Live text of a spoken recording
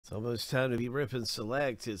It's almost time to be ripping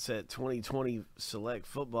select. It's that 2020 select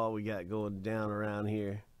football we got going down around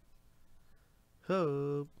here.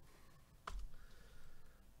 Hope.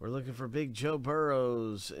 We're looking for big Joe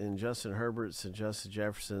Burrows and Justin Herberts and Justin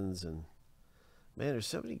Jeffersons. And man, there's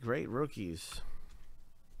so many great rookies.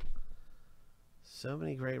 So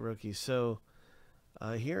many great rookies. So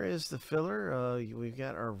here is the filler. We've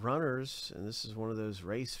got our runners, and this is one of those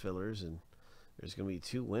race fillers, and there's going to be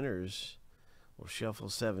 2 winners. We'll shuffle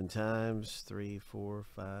 7 times. 3, 4,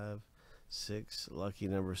 5, 6. Lucky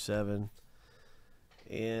number 7.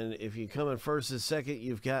 And if you come in first and second,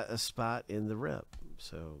 you've got a spot in the rip.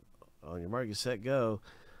 So on your mark, get set, go.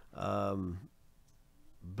 Boom.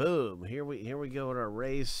 Here we go in our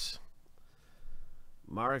race.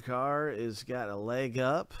 Mark R has got a leg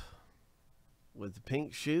up with the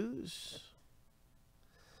pink shoes.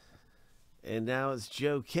 And now it's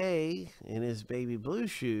Joe K in his baby blue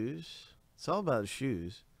shoes. It's all about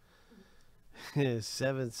shoes.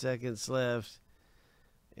 7 seconds left.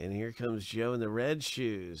 And here comes Joe in the red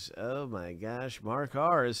shoes. Oh my gosh. Mark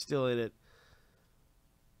R is still in it.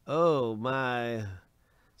 Oh my.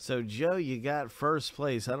 So Joe, you got first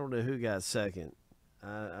place. I don't know who got second.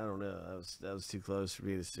 I don't know. That was too close for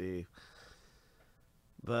me to see.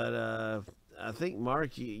 But I think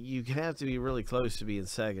Mark, you have to be really close to being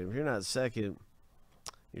second. If you're not second,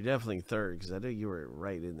 you're definitely third, because I know you were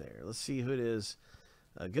right in there. Let's see who it is.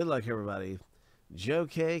 Good luck, everybody. Joe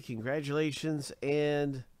K, congratulations.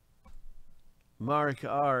 And Mark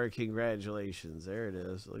R, congratulations. There it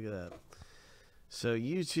is. Look at that. So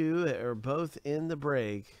you two are both in the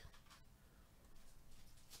break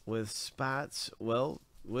with spots, well,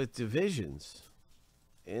 with divisions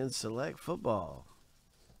in select football.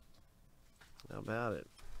 How about it?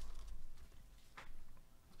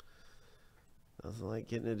 Nothing like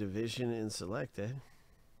getting a division in select, eh?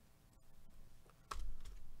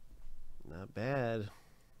 Not bad.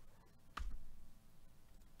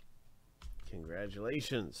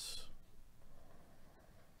 Congratulations.